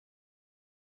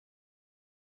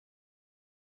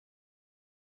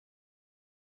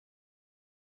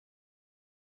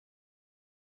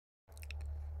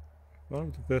One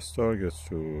of the best targets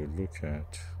to look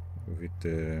at with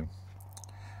the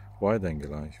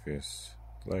wide-angle eyepiece,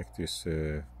 like this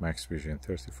Maxvision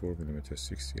 34mm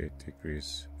 68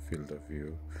 degrees field of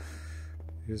view,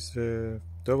 is a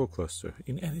double cluster.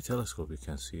 In any telescope you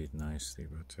can see it nicely,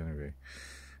 but anyway,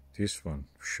 this one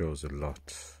shows a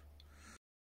lot.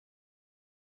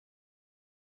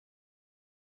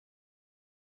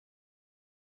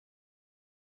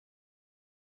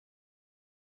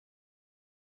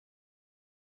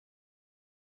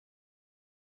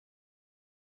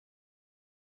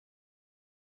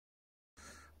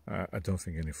 I don't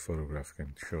think any photograph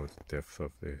can show the depth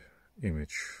of the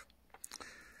image,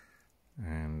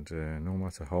 and no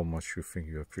matter how much you think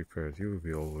you are prepared, you will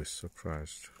be always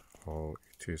surprised how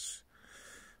it is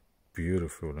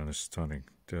beautiful and stunning.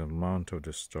 The amount of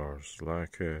the stars,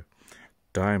 like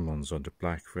diamonds on the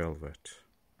black velvet.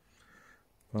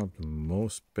 One of the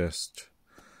most best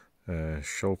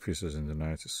showpieces in the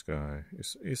night sky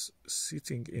is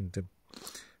sitting in the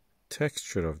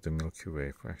texture of the Milky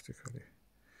Way practically,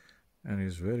 and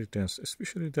is very dense,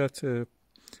 especially that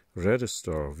red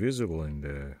star visible in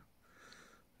the,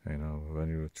 when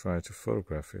you try to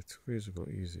photograph it, visible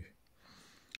easy.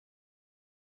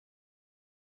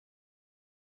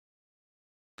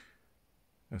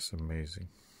 That's amazing.